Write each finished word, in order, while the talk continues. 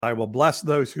I will bless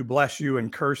those who bless you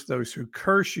and curse those who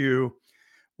curse you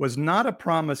was not a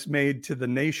promise made to the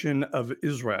nation of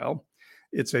Israel.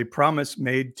 It's a promise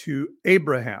made to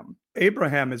Abraham.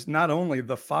 Abraham is not only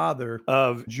the father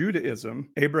of Judaism,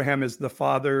 Abraham is the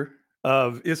father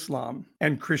of Islam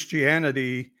and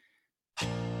Christianity.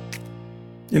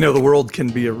 You know, the world can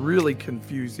be a really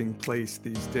confusing place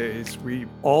these days. We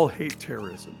all hate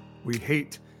terrorism. We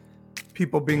hate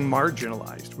people being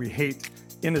marginalized. We hate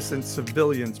innocent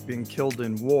civilians being killed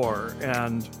in war.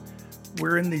 And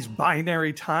we're in these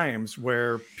binary times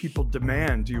where people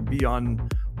demand you be on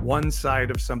one side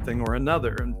of something or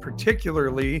another, and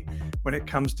particularly when it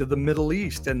comes to the Middle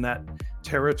East and that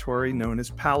territory known as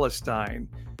Palestine.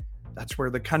 That's where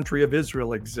the country of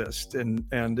Israel exists, and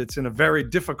it's in a very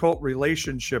difficult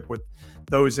relationship with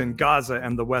those in Gaza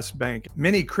and the West Bank.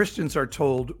 Many Christians are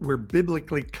told we're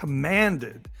biblically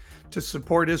commanded to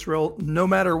support Israel no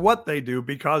matter what they do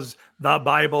because the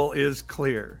Bible is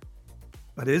clear.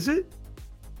 But is it?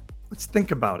 Let's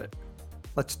think about it.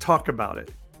 Let's talk about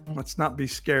it. Let's not be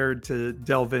scared to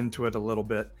delve into it a little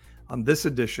bit on this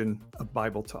edition of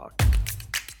Bible Talk.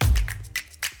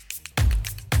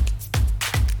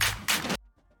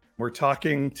 We're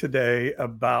talking today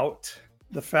about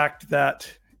the fact that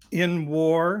in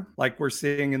war, like we're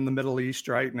seeing in the Middle East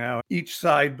right now, each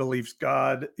side believes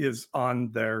God is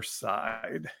on their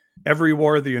side. Every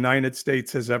war the United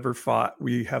States has ever fought,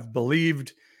 we have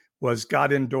believed was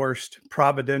God-endorsed,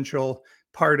 providential,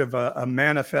 part of a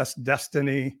manifest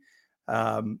destiny.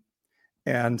 And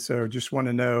so just want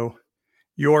to know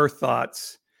your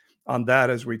thoughts on that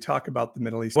as we talk about the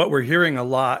Middle East. What we're hearing a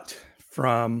lot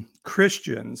from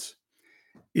Christians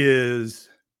is,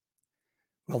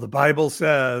 well, the Bible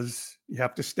says you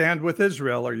have to stand with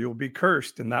Israel or you'll be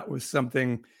cursed. And that was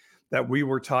something that we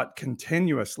were taught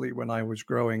continuously when I was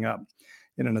growing up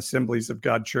in an Assemblies of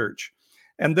God church.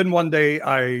 And then one day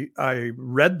I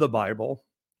read the Bible,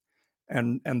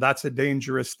 and that's a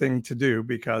dangerous thing to do,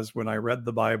 because when I read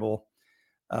the Bible,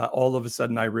 all of a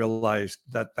sudden I realized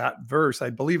that verse, I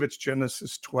believe it's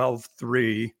Genesis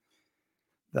 12:3,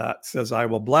 that says, I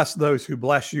will bless those who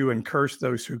bless you and curse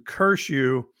those who curse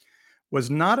you, was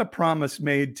not a promise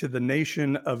made to the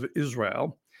nation of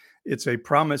Israel. It's a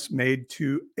promise made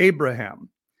to Abraham,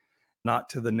 not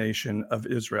to the nation of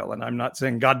Israel. And I'm not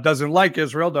saying God doesn't like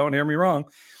Israel. Don't hear me wrong.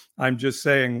 I'm just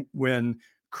saying when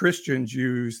Christians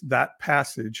use that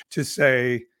passage to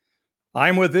say,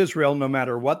 I'm with Israel no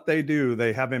matter what they do.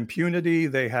 They have impunity.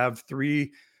 They have $3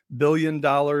 billion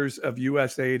of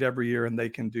U.S. aid every year, and they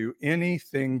can do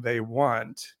anything they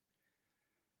want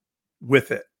with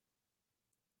it,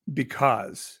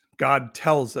 because God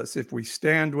tells us if we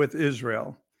stand with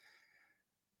Israel,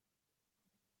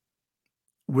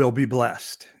 we'll be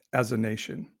blessed as a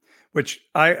nation. Which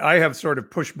I have sort of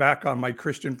pushed back on my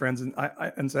Christian friends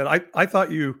and said, I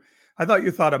thought you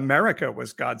thought America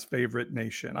was God's favorite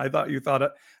nation. I thought you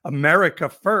thought America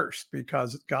first,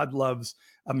 because God loves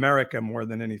America more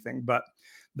than anything. But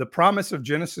the promise of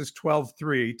Genesis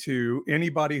 12:3 to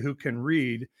anybody who can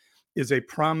read is a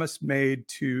promise made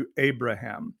to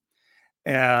Abraham.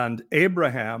 And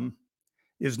Abraham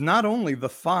is not only the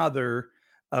father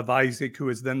of Isaac, who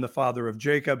is then the father of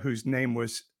Jacob, whose name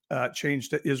was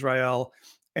changed to Israel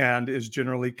and is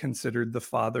generally considered the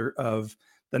father of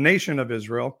the nation of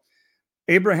Israel.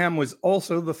 Abraham was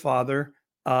also the father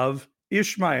of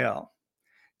Ishmael.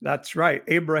 That's right.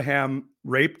 Abraham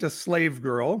raped a slave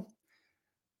girl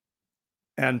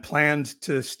and planned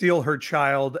to steal her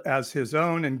child as his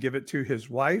own and give it to his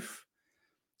wife.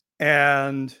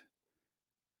 And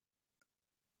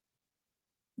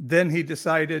then he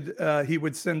decided he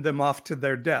would send them off to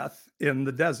their death in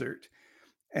the desert.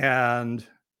 And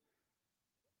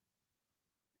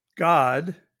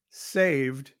God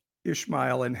saved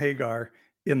Ishmael and Hagar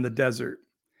in the desert,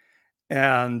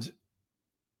 and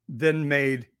then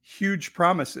made huge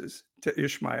promises to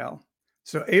Ishmael.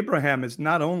 So Abraham is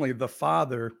not only the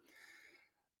father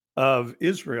of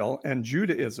Israel and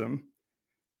Judaism,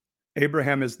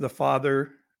 Abraham is the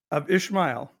father of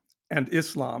Ishmael and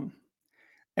Islam,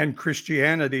 and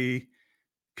Christianity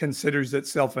considers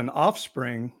itself an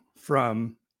offspring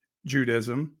from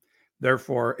Judaism.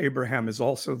 Therefore, Abraham is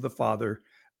also the father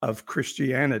of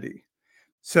Christianity.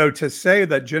 So to say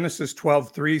that Genesis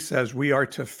 12:3 says we are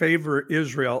to favor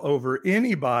Israel over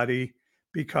anybody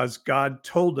because God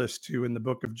told us to in the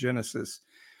book of Genesis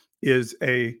is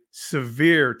a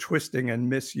severe twisting and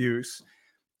misuse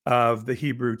of the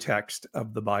Hebrew text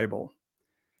of the Bible.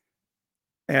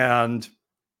 And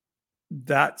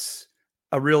that's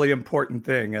a really important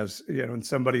thing. As you know, and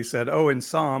somebody said, in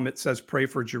Psalm it says pray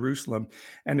for Jerusalem,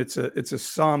 and it's a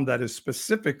psalm that is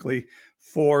specifically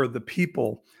for the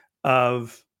people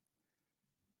of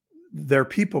their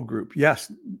people group. Yes,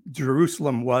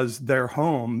 Jerusalem was their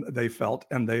home, they felt,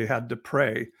 and they had to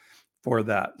pray for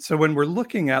that. So when we're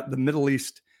looking at the Middle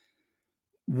East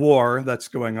war that's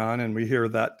going on, and we hear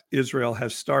that Israel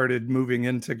has started moving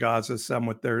into Gaza, some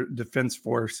with their defense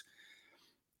force,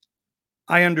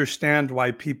 I understand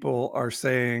why people are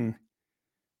saying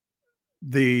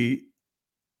the,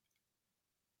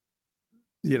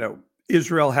 you know,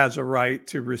 Israel has a right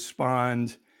to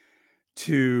respond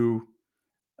to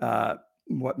uh,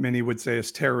 what many would say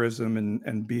is terrorism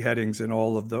and beheadings and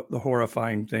all of the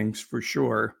horrifying things for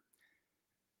sure.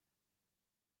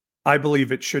 I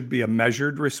believe it should be a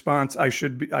measured response.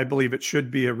 I believe it should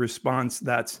be a response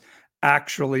that's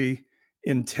actually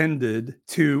intended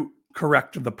to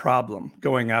correct the problem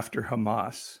going after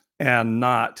Hamas and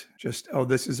not just, oh,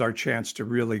 this is our chance to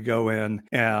really go in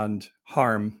and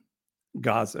harm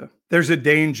Gaza. There's a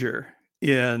danger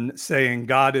in saying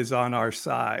God is on our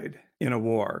side in a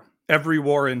war. Every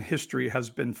war in history has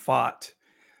been fought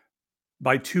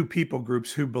by two people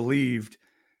groups who believed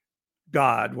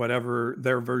God, whatever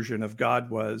their version of God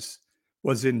was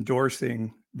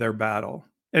endorsing their battle.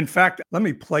 In fact, let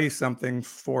me play something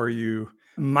for you.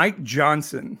 Mike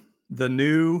Johnson, the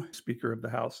new Speaker of the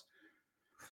House,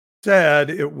 said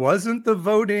it wasn't the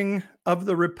voting of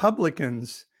the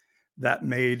Republicans that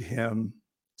made him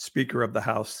Speaker of the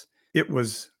House, it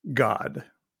was God.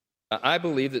 I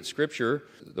believe that Scripture,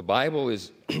 the Bible,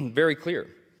 is very clear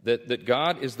that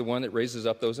God is the one that raises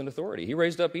up those in authority. He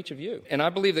raised up each of you. And I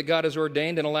believe that God has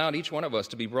ordained and allowed each one of us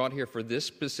to be brought here for this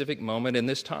specific moment in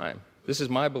this time. This is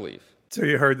my belief. So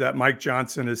you heard that Mike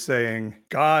Johnson is saying,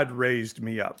 God raised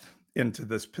me up into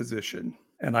this position,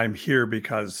 and I'm here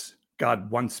because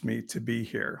God wants me to be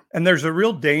here. And there's a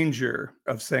real danger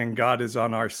of saying God is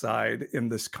on our side in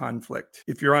this conflict.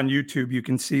 If you're on YouTube, you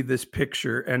can see this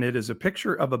picture, and it is a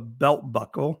picture of a belt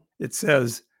buckle. It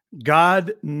says,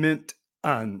 God meant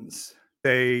uns.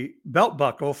 A belt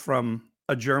buckle from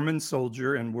a German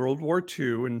soldier in World War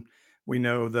II, and we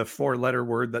know the four-letter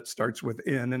word that starts with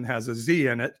N and has a Z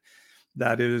in it.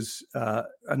 That is a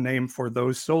name for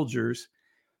those soldiers.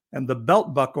 And the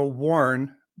belt buckle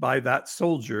worn by that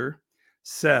soldier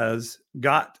says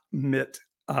Gott mit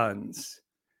uns,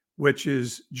 which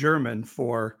is German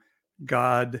for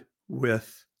God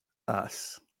with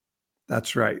us.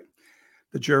 That's right.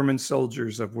 The German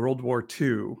soldiers of World War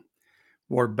II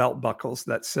wore belt buckles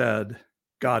that said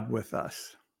God with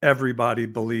us. Everybody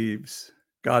believes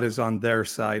God is on their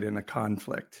side in a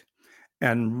conflict.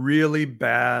 And really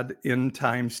bad end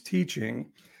times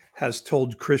teaching has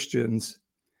told Christians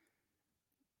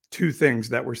two things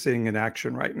that we're seeing in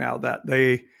action right now: that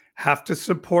they have to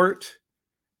support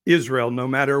Israel no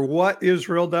matter what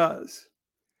Israel does,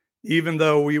 even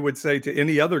though we would say to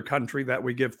any other country that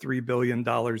we give $3 billion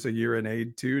a year in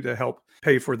aid to help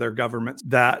pay for their governments,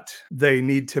 that they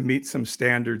need to meet some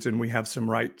standards and we have some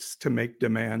rights to make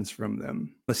demands from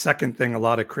them. The second thing a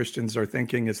lot of Christians are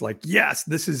thinking is like, yes,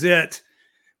 this is it.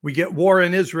 We get war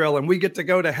in Israel and we get to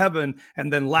go to heaven,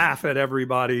 and then laugh at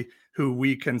everybody who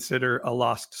we consider a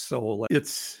lost soul.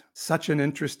 It's such an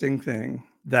interesting thing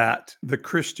that the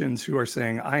Christians who are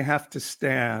saying, I have to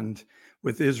stand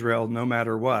with Israel no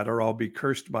matter what, or I'll be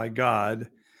cursed by God,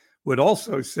 would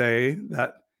also say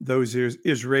that those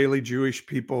Israeli Jewish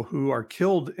people who are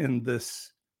killed in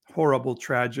this horrible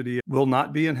tragedy will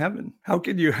not be in heaven. How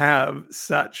could you have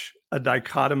such a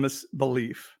dichotomous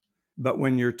belief? But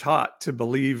when you're taught to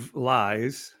believe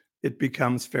lies, it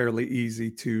becomes fairly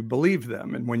easy to believe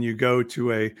them. And when you go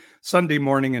to a Sunday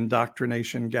morning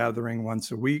indoctrination gathering once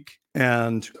a week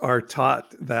and are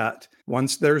taught that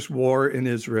once there's war in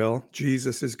Israel,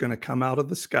 Jesus is going to come out of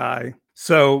the sky.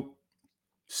 So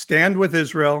stand with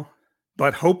Israel,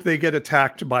 but hope they get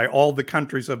attacked by all the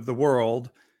countries of the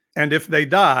world. And if they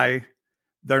die,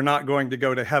 they're not going to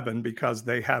go to heaven because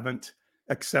they haven't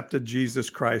accepted Jesus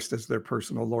Christ as their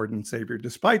personal Lord and Savior,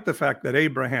 despite the fact that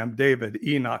Abraham, David,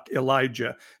 Enoch,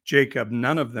 Elijah, Jacob,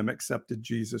 none of them accepted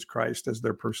Jesus Christ as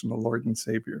their personal Lord and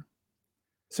Savior.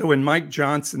 So when Mike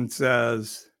Johnson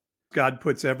says God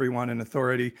puts everyone in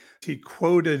authority, he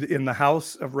quoted in the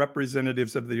House of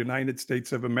Representatives of the United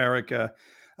States of America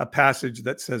a passage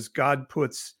that says God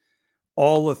puts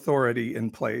all authority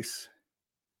in place,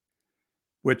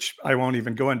 which I won't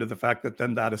even go into the fact that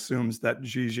then that assumes that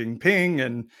Xi Jinping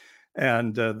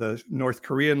and the North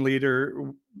Korean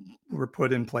leader were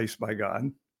put in place by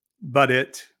God. But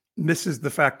it misses the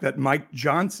fact that Mike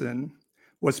Johnson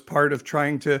was part of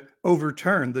trying to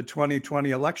overturn the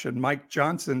 2020 election. Mike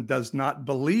Johnson does not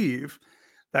believe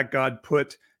that God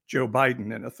put Joe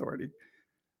Biden in authority.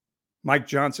 Mike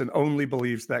Johnson only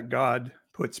believes that God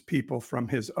puts people from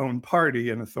his own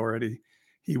party in authority.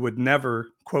 He would never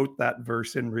quote that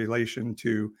verse in relation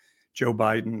to Joe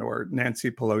Biden or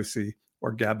Nancy Pelosi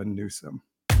or Gavin Newsom.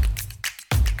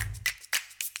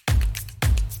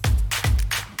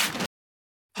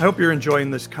 I hope you're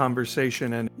enjoying this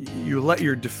conversation and you let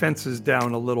your defenses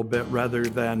down a little bit rather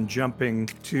than jumping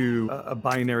to a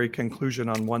binary conclusion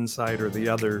on one side or the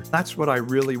other. That's what I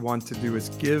really want to do, is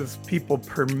give people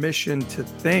permission to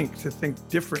think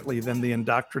differently than the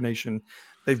indoctrination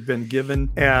they've been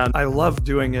given. And I love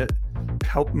doing it.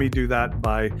 Help me do that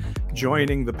by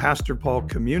joining the Pastor Paul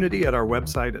community at our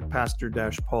website at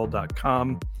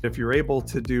pastor-paul.com. If you're able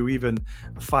to do even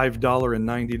a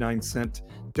 $5.99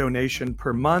 donation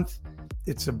per month,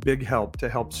 it's a big help to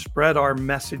help spread our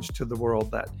message to the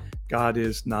world that God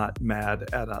is not mad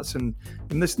at us. And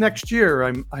in this next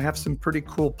year, I have some pretty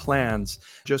cool plans.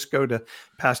 Just go to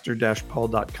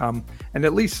pastor-paul.com and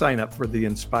at least sign up for the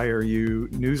Inspire You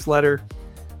newsletter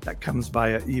that comes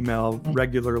via email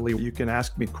regularly. You can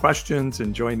ask me questions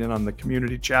and join in on the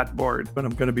community chat board, but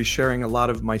I'm going to be sharing a lot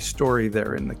of my story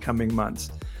there in the coming months.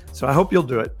 So I hope you'll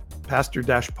do it.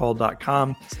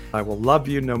 pastor-paul.com. I will love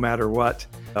you no matter what.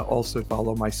 Also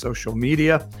follow my social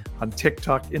media on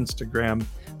TikTok, Instagram,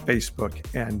 Facebook,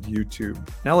 and YouTube.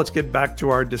 Now let's get back to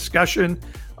our discussion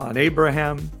on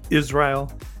Abraham,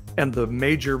 Israel, and the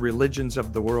major religions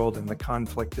of the world and the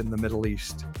conflict in the Middle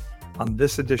East on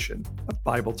this edition of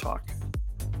Bible Talk.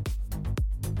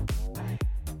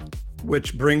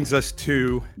 Which brings us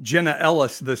to Jenna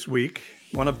Ellis this week,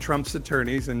 one of Trump's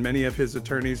attorneys, and many of his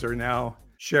attorneys are now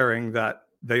sharing that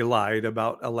they lied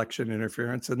about election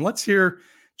interference. And let's hear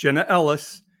Jenna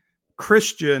Ellis,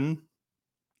 Christian,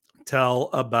 tell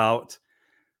about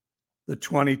the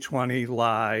 2020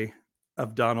 lie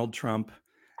of Donald Trump.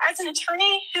 As an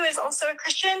attorney who is also a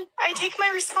Christian, I take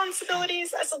my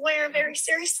responsibilities as a lawyer very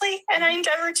seriously, and I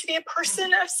endeavor to be a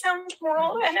person of sound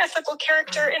moral and ethical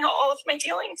character in all of my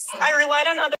dealings. I relied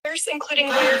on others, including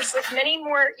lawyers with many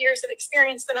more years of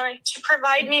experience than I, to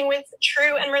provide me with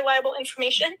true and reliable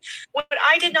information. What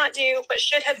I did not do, but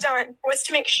should have done, was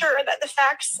to make sure that the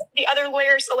facts the other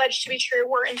lawyers alleged to be true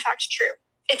were in fact true.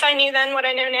 If I knew then what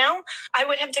I know now, I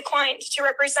would have declined to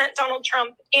represent Donald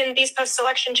Trump in these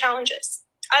post-election challenges.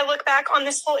 I look back on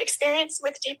this whole experience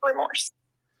with deep remorse.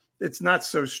 It's not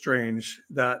so strange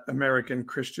that American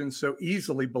Christians so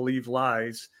easily believe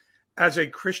lies. As a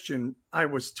Christian, I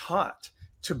was taught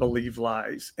to believe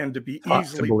lies and to be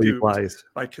easily duped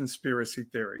by conspiracy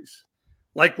theories.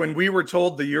 Like when we were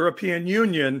told the European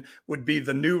Union would be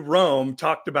the new Rome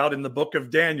talked about in the book of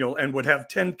Daniel and would have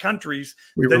 10 countries,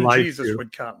 then Jesus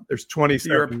would come. There's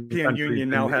 27. The European Union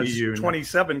now has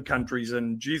 27 countries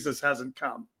and Jesus hasn't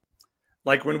come.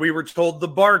 Like when we were told the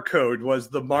barcode was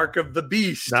the mark of the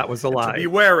beast. That was a lie.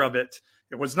 Beware of it.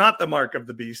 It was not the mark of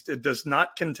the beast. It does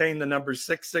not contain the number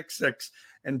 666,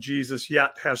 and Jesus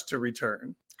yet has to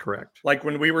return. Correct. Like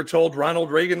when we were told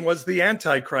Ronald Reagan was the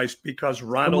Antichrist because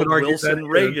Ronald Wilson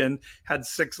Reagan had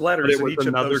 6 letters in each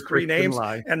of those 3 names.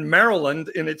 Lie. And Maryland,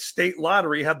 in its state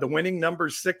lottery, had the winning number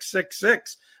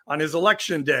 666 on his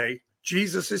election day.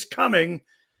 Jesus is coming.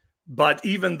 But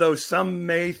even though some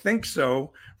may think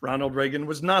so, Ronald Reagan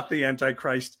was not the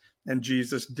Antichrist and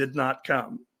Jesus did not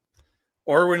come.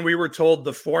 Or when we were told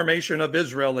the formation of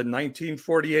Israel in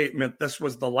 1948 meant this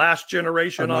was the last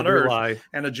generation on earth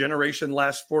and a generation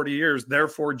lasts 40 years.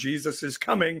 Therefore, Jesus is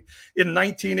coming in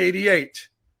 1988.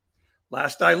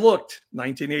 Last I looked,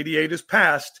 1988 is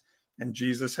past and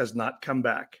Jesus has not come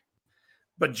back.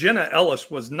 But Jenna Ellis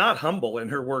was not humble in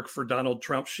her work for Donald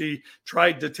Trump. She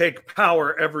tried to take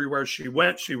power everywhere she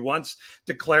went. She once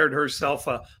declared herself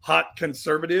a hot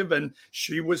conservative, and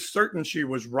she was certain she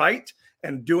was right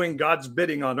and doing God's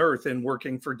bidding on earth in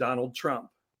working for Donald Trump.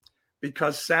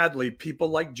 Because sadly, people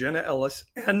like Jenna Ellis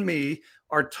and me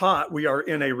are taught we are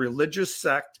in a religious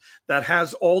sect that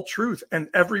has all truth and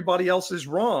everybody else is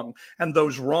wrong. And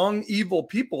those wrong, evil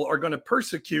people are going to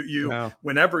persecute you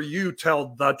whenever you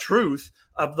tell the truth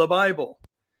of the Bible.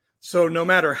 So no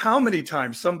matter how many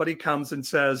times somebody comes and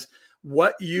says,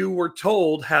 what you were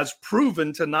told has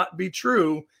proven to not be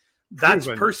true, that's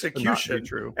persecution.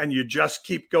 And you just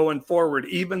keep going forward,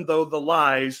 even though the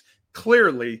lies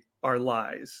clearly are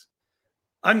lies.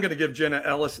 I'm going to give Jenna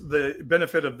Ellis the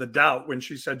benefit of the doubt when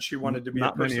she said she wanted to be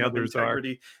a person of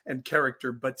integrity and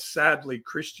character. But sadly,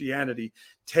 Christianity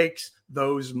takes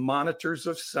those monitors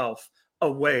of self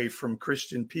away from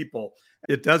Christian people.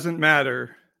 It doesn't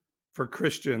matter for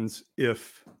Christians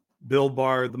if Bill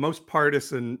Barr, the most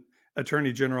partisan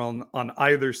attorney general on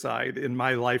either side in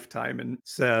my lifetime, and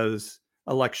says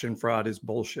election fraud is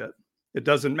bullshit. It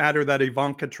doesn't matter that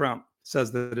Ivanka Trump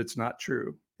says that it's not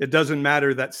true. It doesn't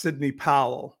matter that Sidney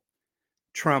Powell,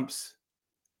 Trump's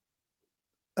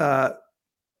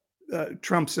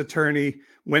attorney,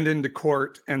 went into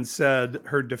court and said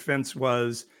her defense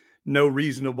was no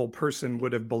reasonable person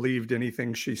would have believed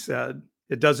anything she said.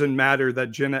 It doesn't matter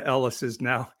that Jenna Ellis is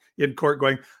now in court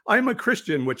going, I'm a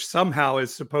Christian, which somehow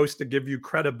is supposed to give you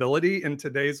credibility in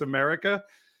today's America.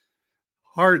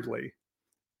 Hardly.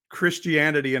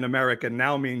 Christianity in America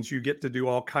now means you get to do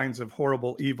all kinds of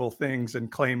horrible, evil things and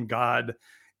claim God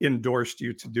endorsed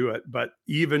you to do it. But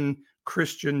even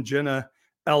Christian Jenna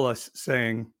Ellis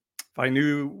saying, if I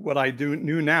knew what I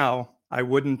knew now, I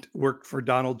wouldn't work for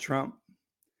Donald Trump.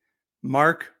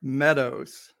 Mark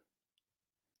Meadows,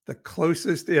 the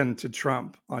closest in to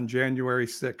Trump on January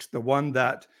 6th, the one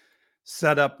that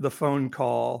set up the phone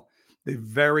call, the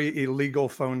very illegal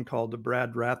phone call to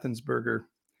Brad Raffensperger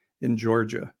in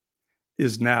Georgia,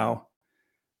 is now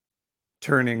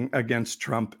turning against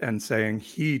Trump and saying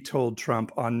he told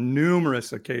Trump on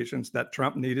numerous occasions that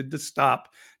Trump needed to stop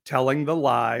telling the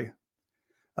lie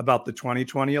about the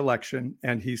 2020 election.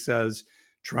 And he says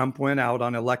Trump went out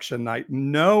on election night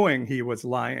knowing he was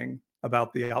lying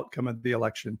about the outcome of the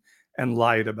election and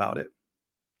lied about it.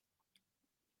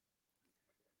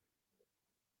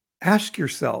 Ask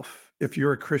yourself, if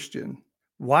you're a Christian,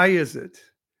 why is it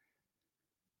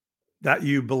that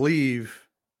you believe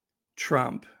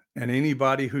Trump and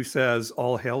anybody who says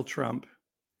all hail Trump,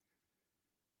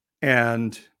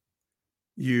 and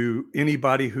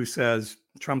anybody who says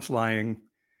Trump's lying,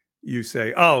 you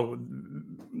say, oh,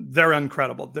 they're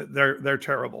uncredible, they're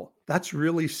terrible. That's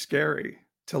really scary,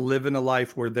 to live in a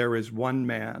life where there is one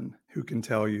man who can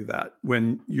tell you that.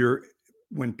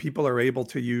 When people are able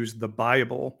to use the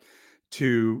Bible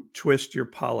to twist your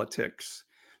politics,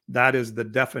 that is the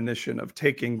definition of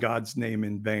taking God's name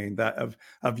in vain, that of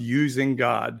using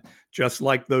God, just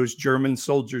like those German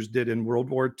soldiers did in World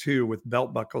War II with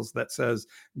belt buckles that says,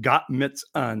 Gott mit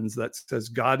uns, that says,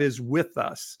 God is with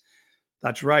us.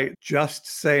 That's right. Just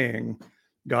saying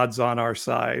God's on our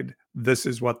side, this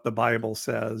is what the Bible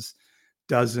says,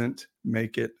 doesn't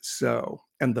make it so.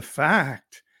 And the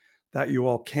fact that you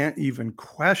all can't even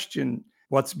question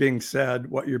what's being said,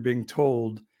 what you're being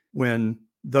told, when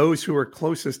those who are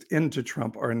closest into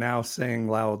Trump are now saying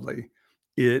loudly,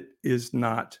 it is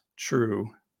not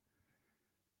true.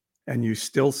 And you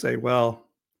still say, well,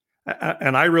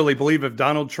 and I really believe if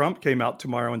Donald Trump came out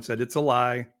tomorrow and said it's a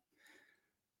lie,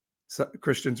 so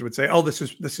Christians would say, oh, this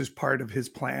is part of his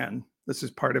plan. This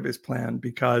is part of his plan,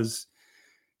 because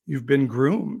you've been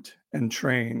groomed and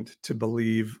trained to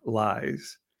believe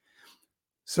lies.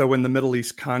 So when the Middle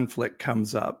East conflict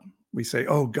comes up, we say,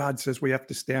 oh, God says we have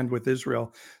to stand with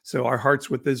Israel. So our heart's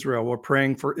with Israel. We're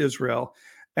praying for Israel.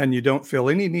 And you don't feel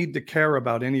any need to care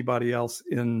about anybody else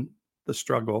in the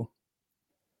struggle.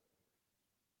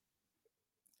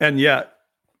 And yet,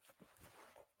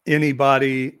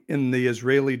 anybody in the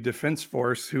Israeli Defense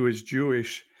Force who is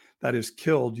Jewish that is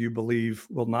killed, you believe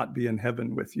will not be in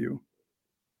heaven with you.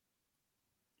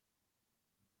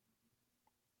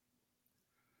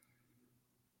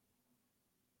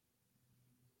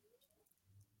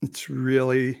 It's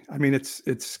really,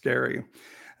 it's scary.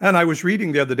 And I was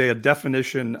reading the other day a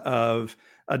definition of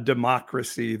a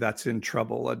democracy that's in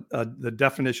trouble, the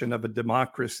definition of a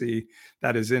democracy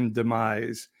that is in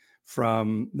demise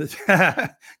from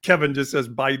Kevin just says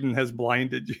Biden has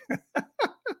blinded you.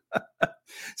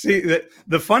 See,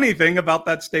 the funny thing about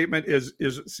that statement is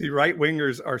right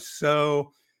wingers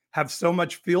have so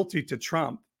much fealty to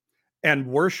Trump and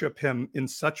worship him in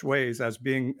such ways as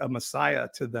being a messiah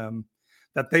to them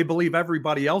that they believe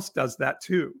everybody else does that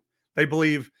too. They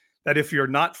believe that if you're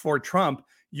not for Trump,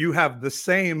 you have the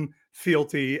same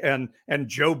fealty and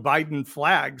Joe Biden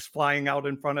flags flying out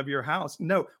in front of your house.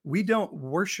 No, we don't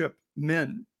worship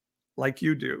men like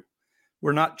you do.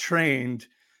 We're not trained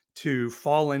to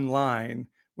fall in line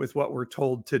with what we're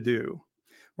told to do.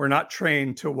 We're not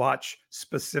trained to watch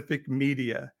specific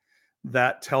media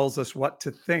that tells us what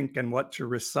to think and what to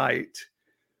recite.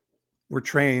 We're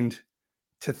trained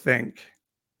to think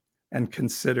and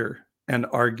consider and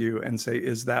argue and say,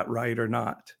 is that right or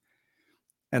not?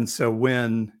 And so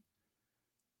when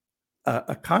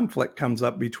a conflict comes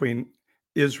up between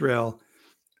Israel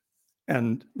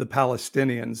and the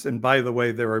Palestinians, and by the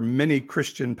way, there are many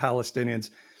Christian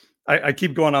Palestinians. I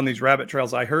keep going on these rabbit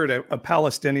trails. I heard a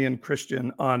Palestinian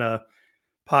Christian on a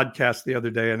podcast the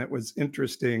other day, and it was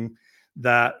interesting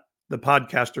that the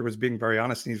podcaster was being very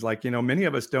honest. And he's like, many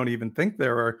of us don't even think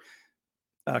there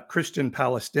are Christian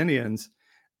Palestinians.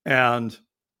 And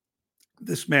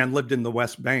this man lived in the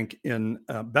West Bank in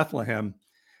Bethlehem.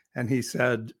 And he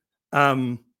said,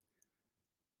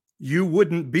 you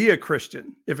wouldn't be a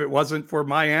Christian if it wasn't for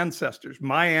my ancestors.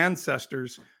 My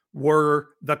ancestors were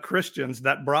the Christians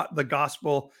that brought the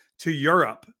gospel to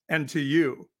Europe and to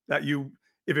you.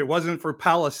 If it wasn't for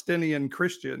Palestinian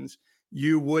Christians,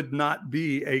 you would not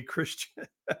be a Christian.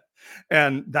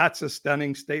 And that's a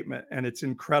stunning statement. And it's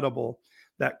incredible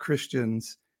that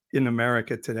Christians in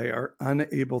America today are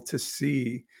unable to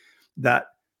see that,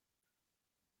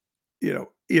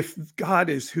 if God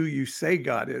is who you say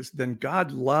God is, then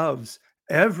God loves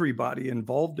everybody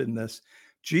involved in this.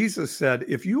 Jesus said,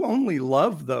 if you only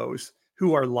love those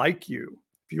who are like you,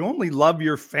 if you only love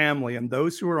your family and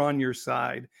those who are on your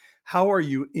side, how are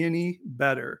you any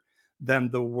better than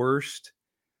the worst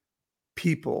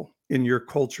people in your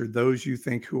culture, those you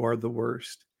think who are the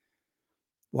worst?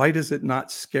 Why does it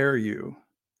not scare you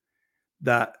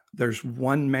that there's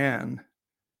one man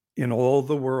in all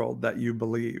the world that you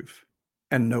believe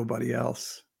and nobody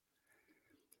else?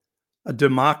 A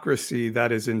democracy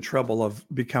that is in trouble of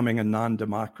becoming a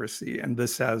non-democracy. And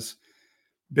this has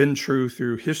been true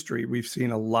through history. We've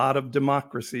seen a lot of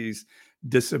democracies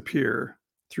disappear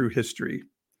through history.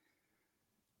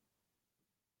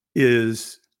 And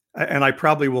I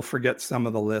probably will forget some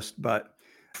of the list, but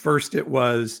first it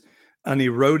was an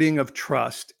eroding of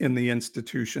trust in the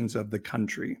institutions of the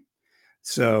country.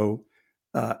 So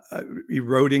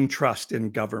eroding trust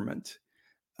in government,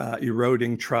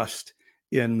 eroding trust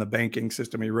in the banking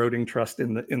system, eroding trust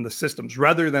in the systems,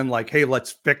 rather than like, hey,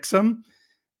 let's fix them.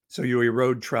 So you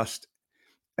erode trust,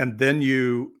 and then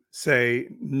you say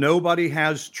nobody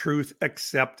has truth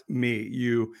except me.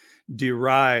 You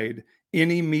deride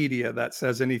any media that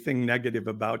says anything negative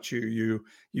about you.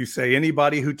 You say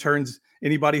anybody who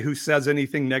says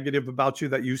anything negative about you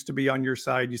that used to be on your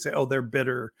side, you say, oh, they're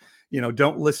bitter.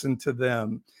 Don't listen to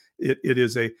them. It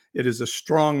is a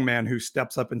strong man who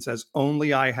steps up and says,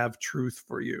 only I have truth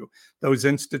for you. Those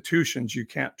institutions you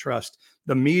can't trust.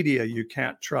 The media you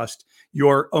can't trust.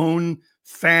 Your own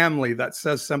family that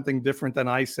says something different than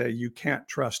I say, you can't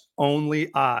trust. Only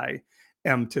I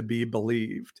am to be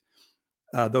believed.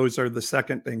 Those are the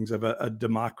second things of a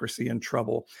democracy in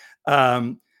trouble.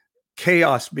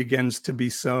 Chaos begins to be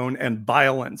sown and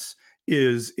violence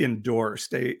is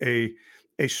endorsed.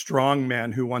 A strong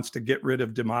man who wants to get rid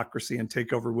of democracy and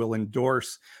take over will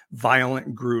endorse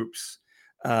violent groups,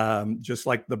 just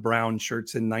like the brown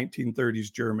shirts in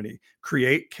 1930s Germany.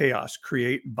 Create chaos,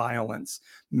 create violence,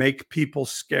 make people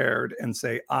scared and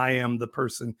say, I am the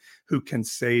person who can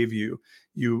save you.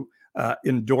 You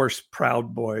endorse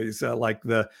Proud Boys, like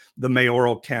the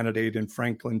mayoral candidate in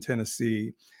Franklin,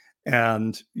 Tennessee,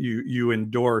 and you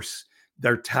endorse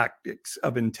their tactics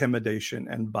of intimidation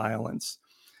and violence.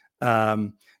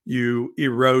 You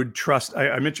erode trust.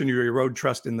 I mentioned you erode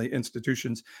trust in the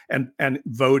institutions and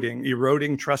voting,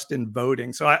 eroding trust in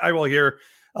voting. So I will hear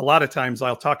a lot of times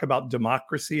I'll talk about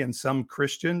democracy, and some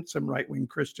right-wing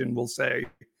Christian will say,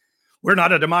 we're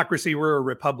not a democracy, we're a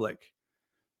republic.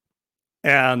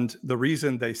 And the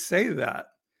reason they say that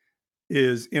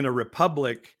is, in a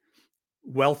republic,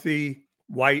 wealthy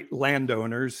white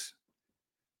landowners,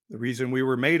 the reason we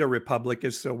were made a republic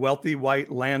is so wealthy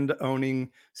white land-owning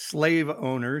slave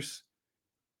owners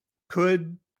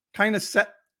could kind of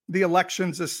set the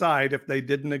elections aside if they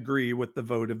didn't agree with the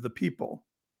vote of the people.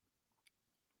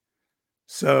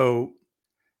 So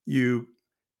you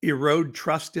erode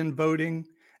trust in voting,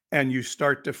 and you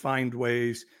start to find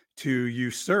ways to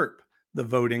usurp the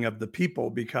voting of the people,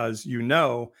 because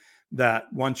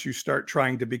that once you start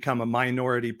trying to become a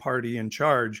minority party in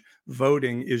charge,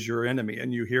 voting is your enemy.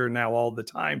 And you hear now all the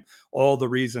time, all the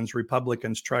reasons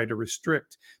Republicans try to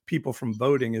restrict people from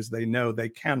voting is they know they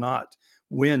cannot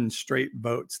win straight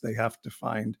votes. They have to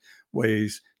find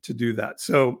ways to do that.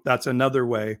 So that's another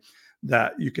way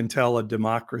that you can tell a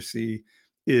democracy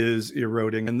is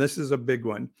eroding. And this is a big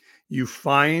one. You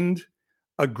find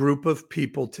a group of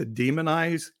people to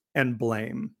demonize and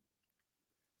blame.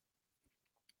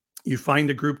 You find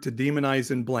a group to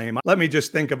demonize and blame. Let me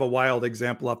just think of a wild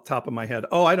example off the top of my head.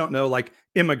 Oh, I don't know, like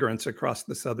immigrants across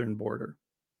the southern border,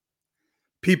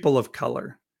 people of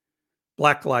color,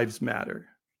 Black Lives Matter,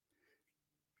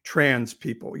 trans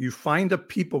people. You find a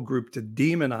people group to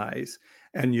demonize,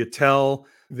 and you tell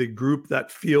the group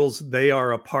that feels they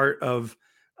are a part of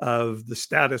the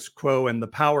status quo and the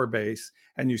power base,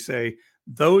 and you say,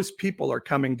 those people are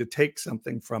coming to take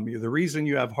something from you. The reason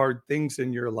you have hard things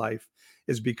in your life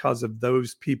is because of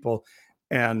those people.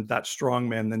 And that strong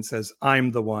man then says,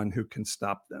 I'm the one who can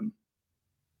stop them.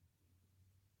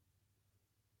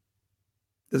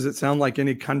 Does it sound like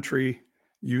any country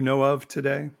you know of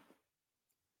today?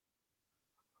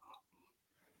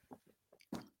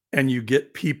 And you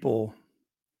get people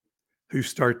who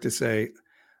start to say,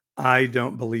 I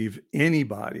don't believe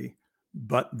anybody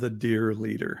but the dear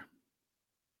leader.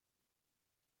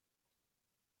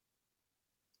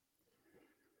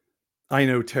 I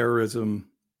know terrorism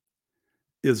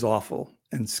is awful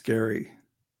and scary.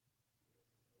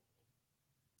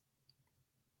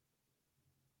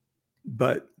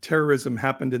 But terrorism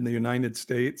happened in the United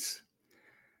States,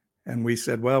 and we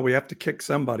said, well, we have to kick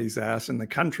somebody's ass, and the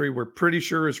country we're pretty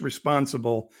sure is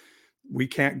responsible, we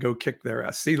can't go kick their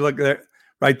ass. See, look there,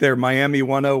 right there, Miami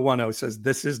 1010 says,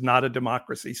 this is not a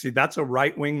democracy. See, that's a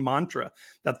right-wing mantra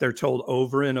that they're told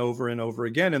over and over and over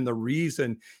again. And the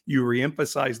reason you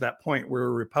reemphasize that point, we're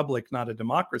a republic, not a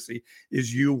democracy,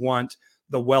 is you want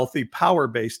the wealthy power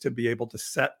base to be able to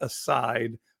set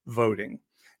aside voting.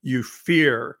 You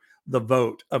fear the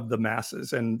vote of the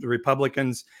masses. And the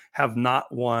Republicans have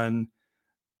not won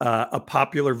a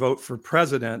popular vote for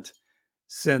president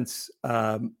since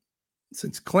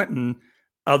Clinton,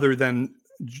 other than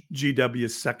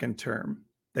GW's second term.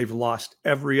 They've lost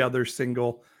every other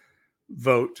single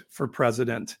vote for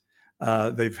president.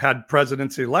 They've had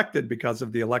presidents elected because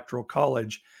of the Electoral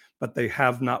College, but they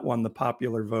have not won the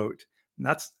popular vote. And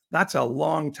that's a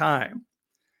long time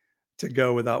to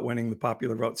go without winning the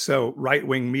popular vote. So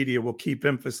right-wing media will keep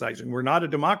emphasizing we're not a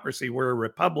democracy, we're a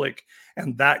republic,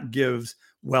 and that gives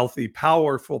wealthy,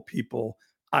 powerful people,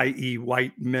 i.e.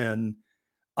 white men,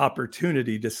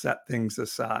 opportunity to set things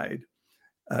aside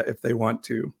if they want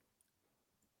to.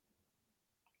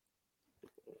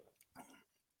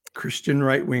 Christian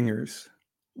right-wingers,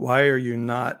 why are you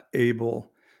not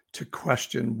able to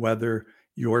question whether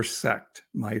your sect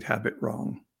might have it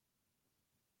wrong?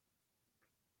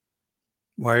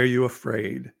 Why are you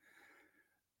afraid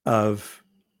of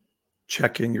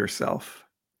checking yourself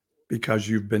because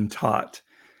you've been taught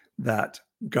that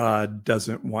God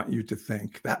doesn't want you to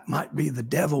think? That might be the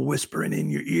devil whispering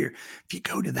in your ear. If you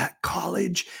go to that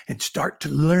college and start to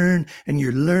learn and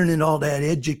you're learning all that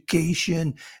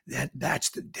education, that's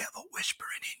the devil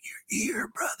whispering in your ear,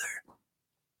 brother.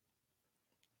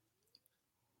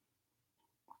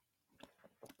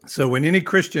 So when any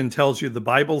Christian tells you the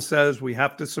Bible says we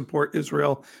have to support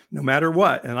Israel no matter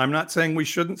what, and I'm not saying we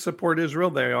shouldn't support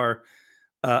Israel, they are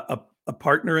a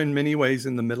partner in many ways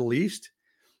in the Middle East,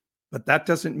 but that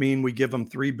doesn't mean we give them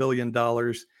 $3 billion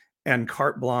and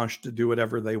carte blanche to do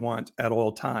whatever they want at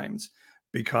all times,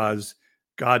 because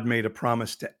God made a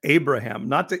promise to Abraham,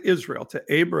 not to Israel, to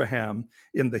Abraham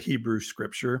in the Hebrew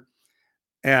scripture.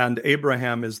 And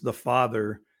Abraham is the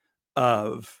father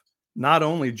of not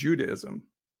only Judaism,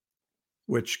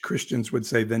 which Christians would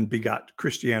say then begot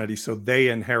Christianity. So they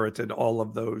inherited all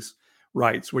of those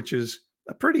rights, which is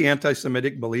a pretty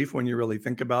anti-Semitic belief when you really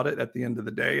think about it at the end of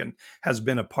the day, and has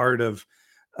been a part of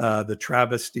the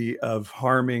travesty of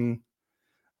harming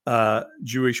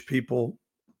Jewish people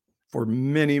for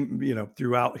many,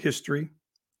 throughout history.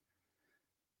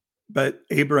 But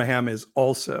Abraham is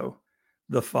also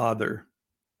the father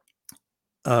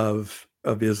of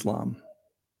Islam.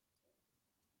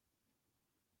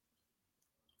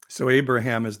 So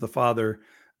Abraham is the father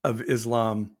of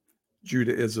Islam,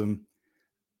 Judaism,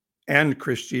 and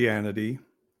Christianity.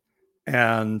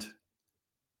 And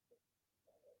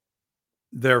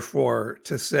therefore,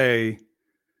 to say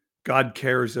God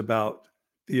cares about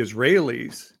the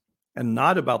Israelis and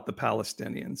not about the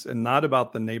Palestinians and not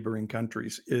about the neighboring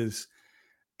countries is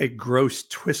a gross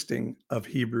twisting of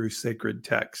Hebrew sacred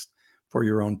text for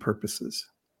your own purposes.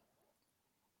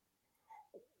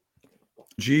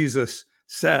 Jesus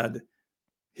said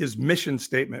his mission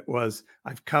statement was,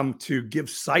 I've come to give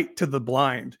sight to the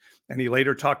blind. And he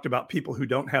later talked about people who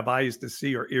don't have eyes to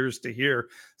see or ears to hear,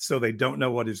 so they don't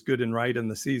know what is good and right in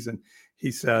the season.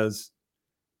 He says,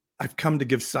 I've come to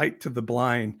give sight to the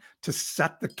blind, to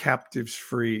set the captives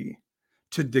free,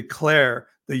 to declare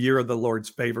the year of the Lord's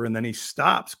favor. And then he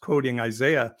stops quoting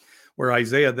Isaiah, where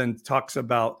Isaiah then talks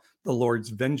about the Lord's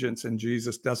vengeance. And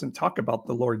Jesus doesn't talk about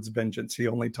the Lord's vengeance. He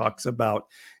only talks about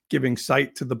giving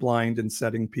sight to the blind and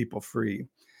setting people free.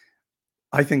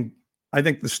 I think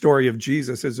the story of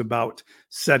Jesus is about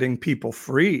setting people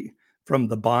free from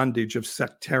the bondage of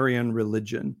sectarian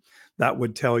religion that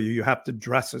would tell you you have to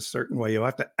dress a certain way, you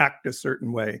have to act a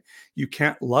certain way, you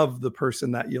can't love the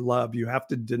person that you love, you have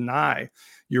to deny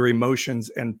your emotions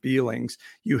and feelings,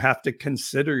 you have to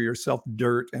consider yourself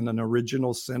dirt and an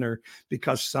original sinner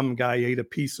because some guy ate a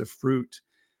piece of fruit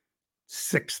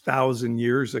 6,000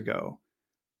 years ago.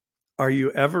 Are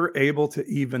you ever able to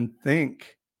even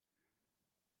think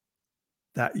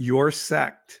that your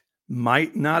sect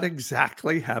might not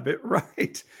exactly have it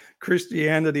right?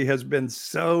 Christianity has been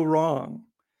so wrong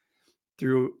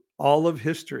through all of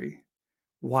history.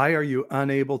 Why are you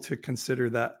unable to consider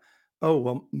that, oh,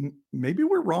 well, maybe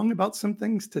we're wrong about some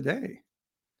things today?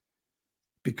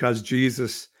 Because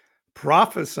Jesus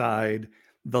prophesied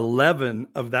the leaven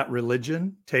of that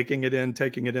religion, taking it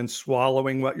in,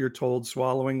 swallowing what you're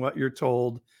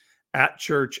told at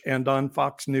church and on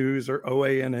Fox News or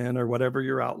OANN or whatever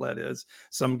your outlet is,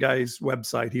 some guy's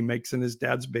website he makes in his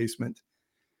dad's basement,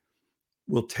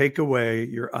 will take away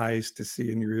your eyes to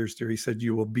see and your ears to hear. He said,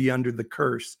 you will be under the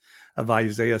curse of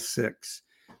Isaiah 6,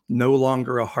 no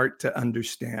longer a heart to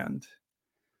understand.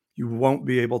 You won't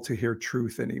be able to hear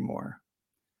truth anymore.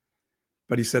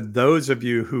 But he said, those of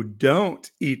you who don't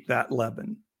eat that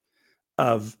leaven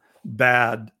of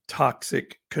bad,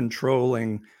 toxic,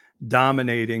 controlling,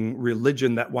 dominating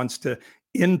religion that wants to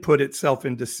input itself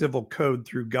into civil code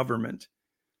through government,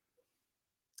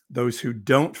 those who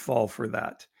don't fall for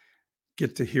that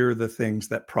get to hear the things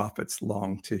that prophets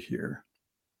long to hear.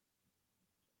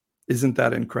 Isn't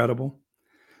that incredible?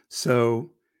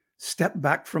 So step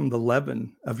back from the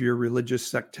leaven of your religious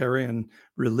sectarian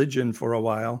religion for a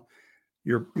while,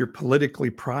 your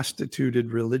politically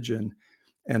prostituted religion,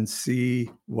 and see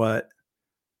what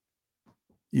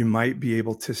you might be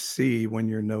able to see when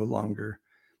you're no longer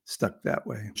stuck that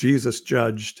way. Jesus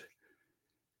judged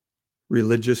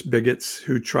religious bigots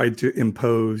who tried to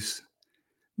impose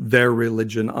their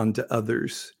religion onto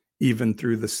others, even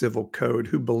through the civil code,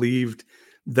 who believed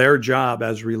their job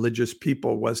as religious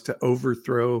people was to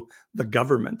overthrow the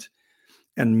government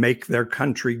and make their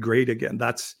country great again.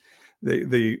 That's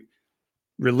the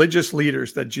religious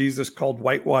leaders that Jesus called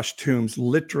whitewashed tombs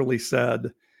literally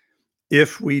said,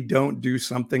 if we don't do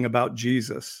something about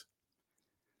Jesus,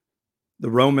 the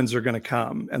Romans are going to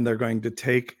come and they're going to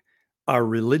take our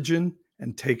religion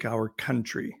and take our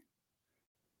country.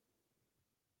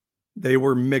 They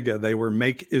were MIGA. They were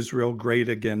Make Israel Great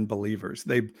Again believers.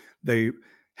 They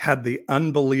had the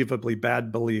unbelievably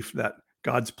bad belief that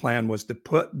God's plan was to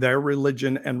put their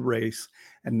religion and race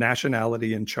and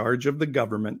nationality in charge of the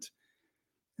government,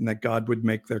 and that God would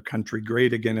make their country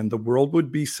great again, and the world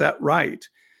would be set right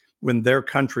when their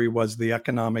country was the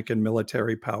economic and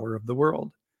military power of the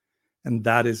world. And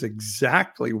that is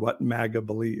exactly what MAGA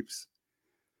believes.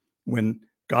 When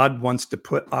God wants to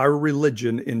put our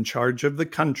religion in charge of the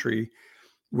country,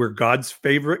 we're God's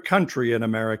favorite country in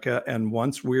America, and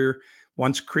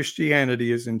once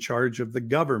Christianity is in charge of the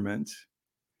government,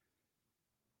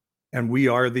 and we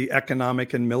are the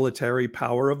economic and military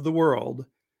power of the world,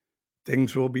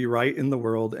 things will be right in the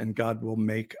world, and God will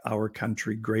make our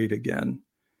country great again.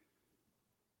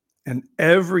 And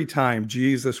every time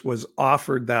Jesus was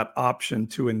offered that option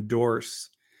to endorse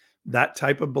that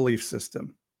type of belief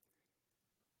system,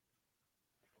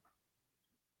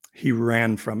 he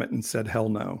ran from it and said, hell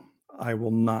no, I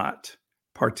will not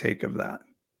partake of that.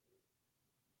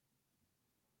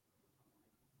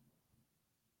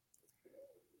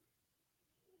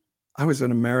 I was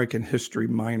an American history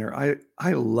minor.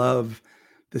 I love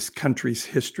this country's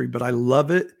history, but I love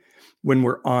it when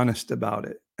we're honest about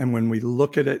it and when we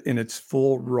look at it in its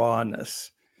full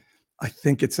rawness. I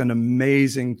think it's an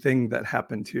amazing thing that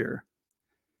happened here.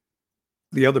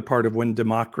 The other part of when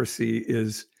democracy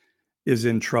is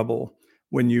in trouble,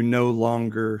 when you no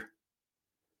longer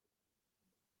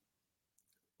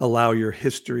allow your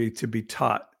history to be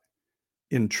taught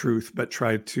in truth, but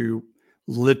try to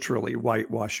literally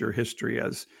whitewash your history,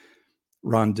 as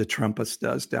Ron DeTrumpis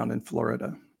does down in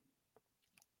Florida.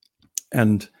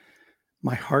 And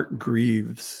my heart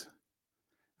grieves.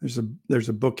 There's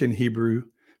a book in Hebrew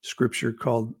scripture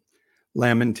called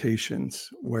Lamentations,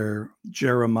 where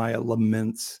Jeremiah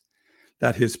laments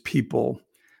that his people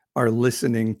are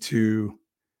listening to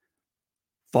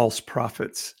false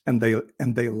prophets, and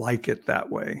they like it that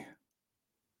way.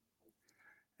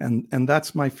 And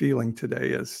that's my feeling today,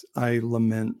 is I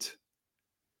lament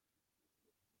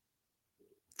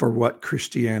for what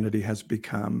Christianity has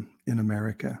become in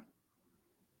America.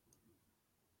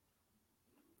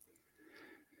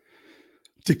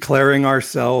 Declaring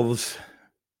ourselves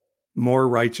more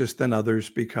righteous than others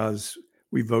because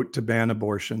we vote to ban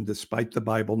abortion, despite the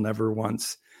Bible never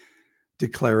once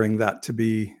declaring that to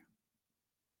be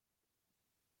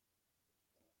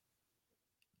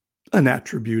an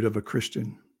attribute of a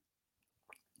Christian.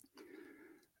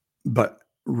 But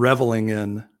reveling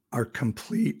in our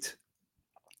complete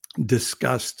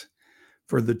disgust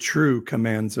for the true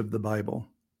commands of the Bible,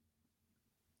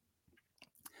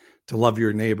 to love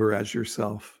your neighbor as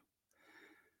yourself.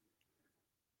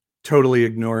 Totally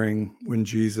ignoring when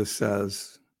Jesus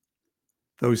says,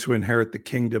 those who inherit the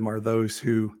kingdom are those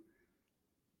who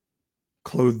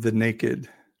clothe the naked,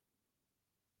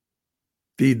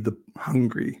 feed the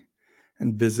hungry,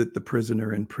 and visit the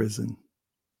prisoner in prison.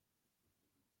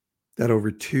 That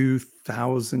over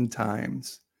 2,000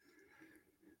 times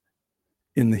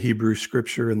in the Hebrew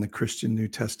scripture and the Christian New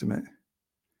Testament,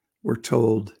 we're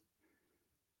told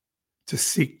to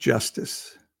seek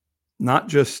justice, not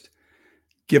just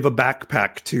give a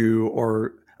backpack to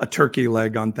or a turkey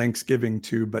leg on Thanksgiving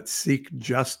to, but seek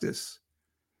justice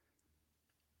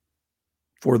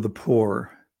for the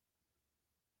poor,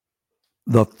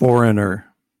 the foreigner,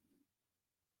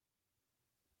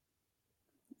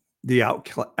 the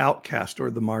outcast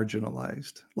or the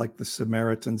marginalized, like the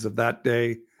Samaritans of that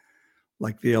day,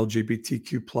 like the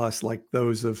LGBTQ plus, like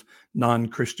those of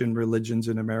non-Christian religions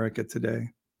in America today.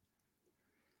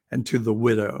 And to the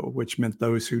widow, which meant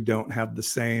those who don't have the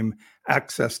same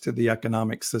access to the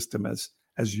economic system as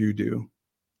you do.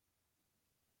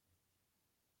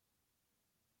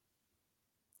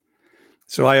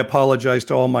 So I apologize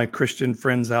to all my Christian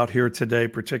friends out here today,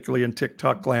 particularly in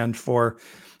TikTok land, for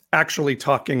actually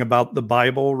talking about the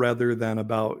Bible rather than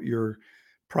about your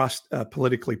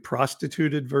politically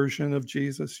prostituted version of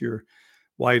Jesus, your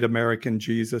white American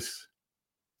Jesus.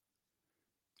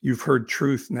 You've heard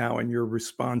truth now and you're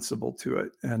responsible to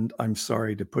it. And I'm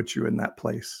sorry to put you in that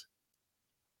place.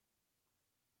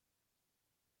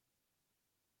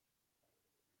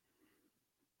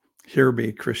 Hear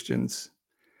me, Christians.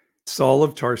 Saul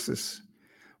of Tarsus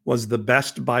was the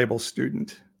best Bible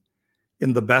student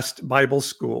in the best Bible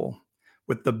school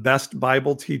with the best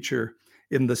Bible teacher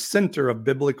in the center of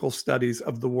biblical studies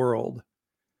of the world.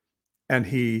 And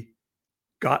he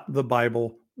got the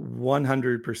Bible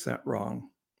 100% wrong.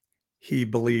 He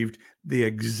believed the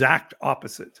exact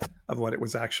opposite of what it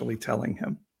was actually telling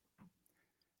him.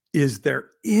 Is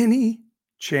there any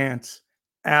chance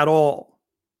at all,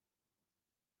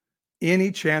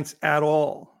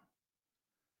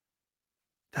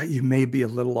 that you may be a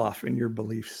little off in your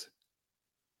beliefs?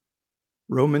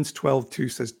 Romans 12:2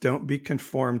 says, don't be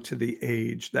conformed to the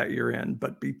age that you're in,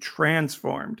 but be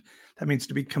transformed. That means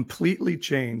to be completely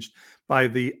changed by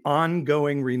the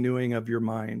ongoing renewing of your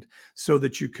mind so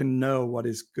that you can know what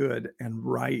is good and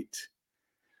right.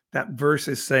 That verse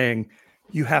is saying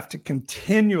you have to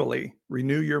continually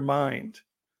renew your mind.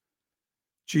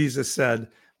 Jesus said,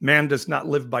 man does not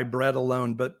live by bread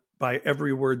alone, but by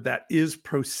every word that is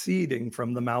proceeding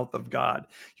from the mouth of God.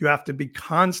 You have to be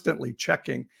constantly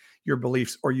checking your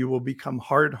beliefs or you will become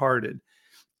hard-hearted.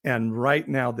 And right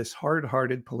now, this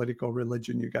hard-hearted political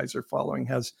religion you guys are following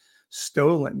has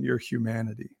stolen your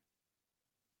humanity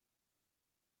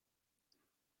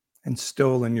and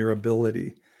stolen your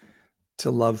ability to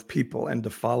love people and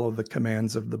to follow the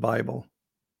commands of the Bible.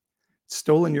 It's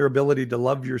stolen your ability to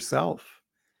love yourself.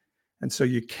 And so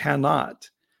you cannot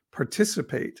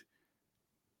participate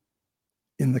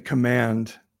in the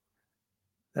command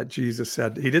that Jesus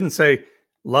said. He didn't say,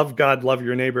 love God, love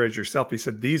your neighbor as yourself. He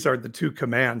said, these are the two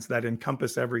commands that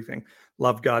encompass everything.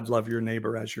 Love God, love your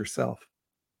neighbor as yourself.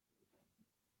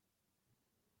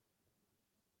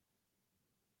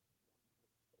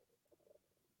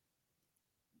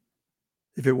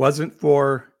 If it wasn't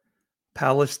for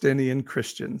Palestinian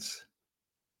Christians,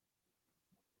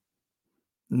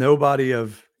 nobody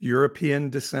of European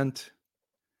descent,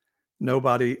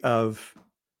 nobody of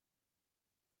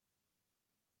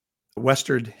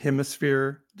Western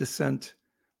Hemisphere descent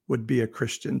would be a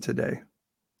Christian today.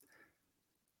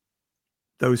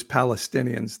 Those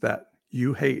Palestinians that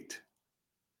you hate,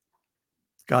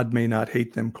 God may not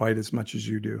hate them quite as much as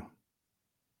you do.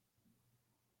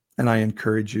 And I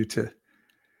encourage you to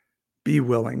be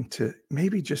willing to,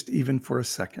 maybe just even for a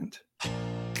second,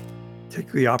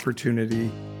 take the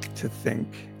opportunity to think,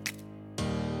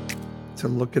 to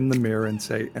look in the mirror and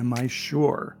say, am I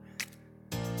sure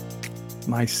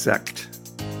my sect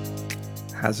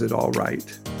has it all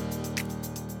right?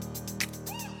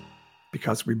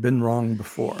 Because we've been wrong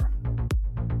before.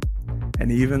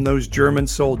 And even those German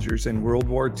soldiers in World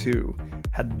War II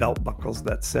had belt buckles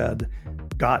that said,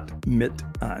 Gott mit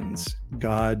uns,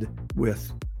 God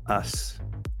with us.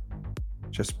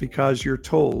 Just because you're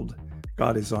told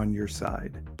God is on your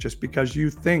side, just because you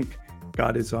think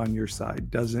God is on your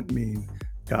side, doesn't mean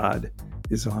God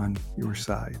is on your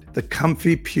side. The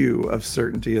comfy pew of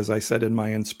certainty, as I said in my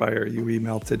Inspire You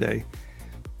email today,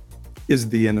 is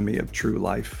the enemy of true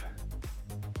life.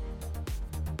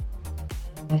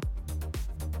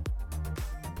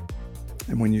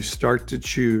 And when you start to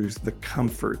choose the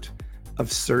comfort of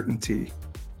certainty,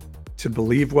 to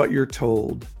believe what you're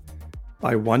told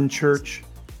by one church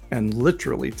and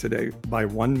literally today by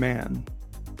one man,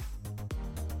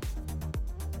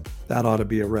 that ought to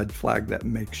be a red flag that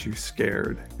makes you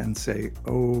scared and say,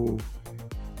 oh,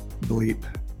 bleep.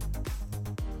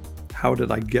 How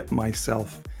did I get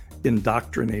myself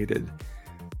indoctrinated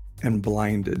and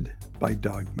blinded by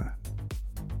dogma?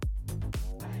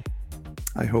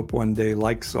 I hope one day,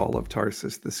 like Saul of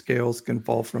Tarsus, the scales can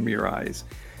fall from your eyes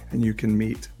and you can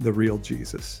meet the real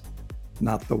Jesus,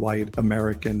 not the white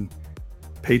American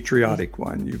patriotic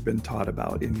one you've been taught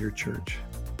about in your church,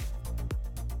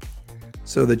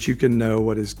 so that you can know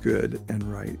what is good and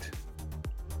right.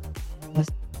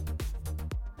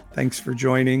 Thanks for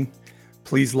joining.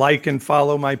 Please like and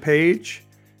follow my page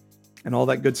and all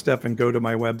that good stuff, and go to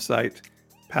my website,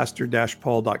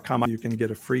 pastor-paul.com. You can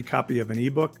get a free copy of an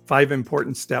ebook, 5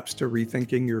 Important Steps to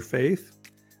Rethinking Your Faith,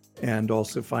 and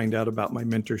also find out about my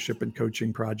mentorship and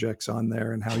coaching projects on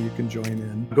there and how you can join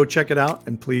in. Go check it out,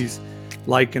 and please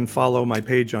like and follow my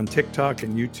page on TikTok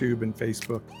and YouTube and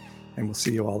Facebook, and we'll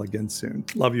see you all again soon.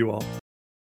 Love you all.